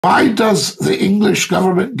Why does the English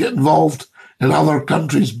government get involved in other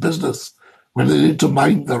countries' business when they need to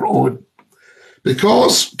mind their own?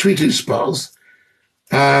 Because treaty spurs,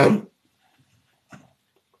 they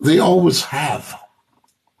always have.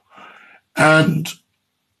 And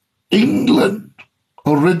England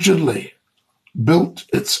originally built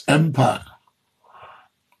its empire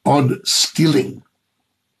on stealing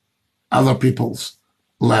other people's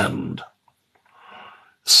land.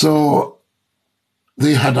 So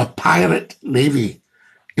they had a pirate navy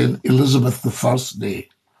in Elizabeth I's day.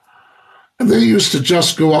 And they used to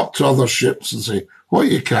just go up to other ships and say, "What are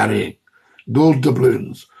you carrying?" "Gold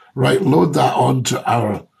doubloons." "Right, load that onto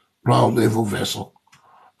our Royal Naval vessel.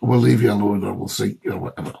 We'll leave you alone or we'll sink you or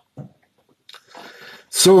whatever.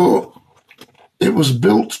 So it was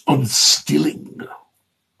built on stealing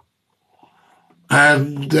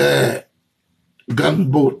and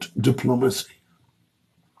gunboat diplomacy.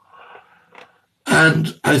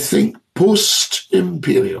 And I think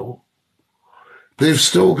post-imperial, they've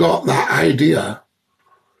still got that idea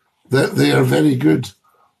that they are very good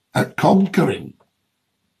at conquering,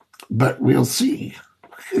 but we'll see.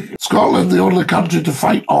 Scotland, the only country to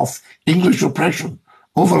fight off English oppression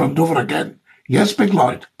over and over again. Yes, Big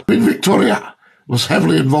Lloyd. Queen Victoria was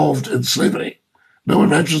heavily involved in slavery. No one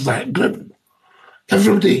mentions that in Britain.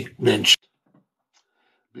 Everybody mentioned,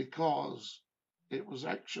 because it was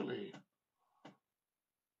actually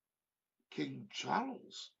King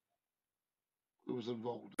Charles who was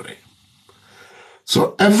involved in it.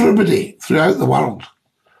 So everybody throughout the world,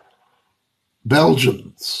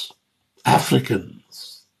 Belgians,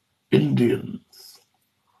 Africans, Indians,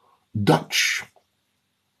 Dutch,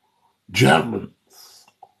 Germans,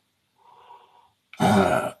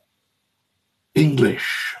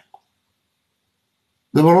 English,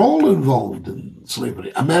 they were all involved in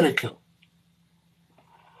slavery. America. I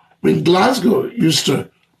mean, Glasgow used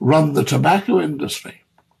to run the tobacco industry,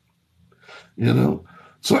 you know.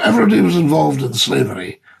 So everybody was involved in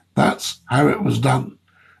slavery. That's how it was done.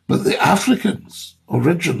 But the Africans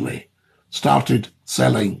originally started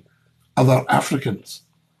selling other Africans.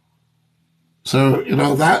 So, you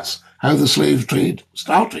know, that's how the slave trade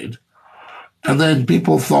started. And then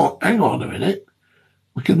people thought, hang on a minute,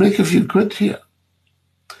 we can make a few quid here.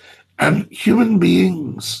 And human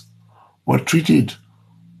beings were treated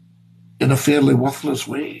in a fairly worthless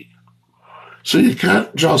way. So you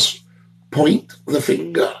can't just point the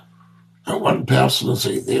finger at one person and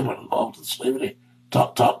say they were involved in slavery.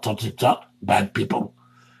 Tut, tut, tutty, tut, bad people.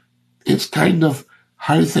 It's kind of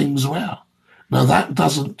how things were. Now, that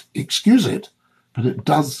doesn't excuse it, but it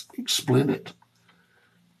does explain it.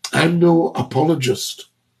 I'm no apologist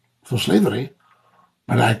for slavery,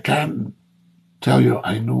 but I can tell you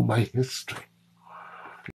I know my history.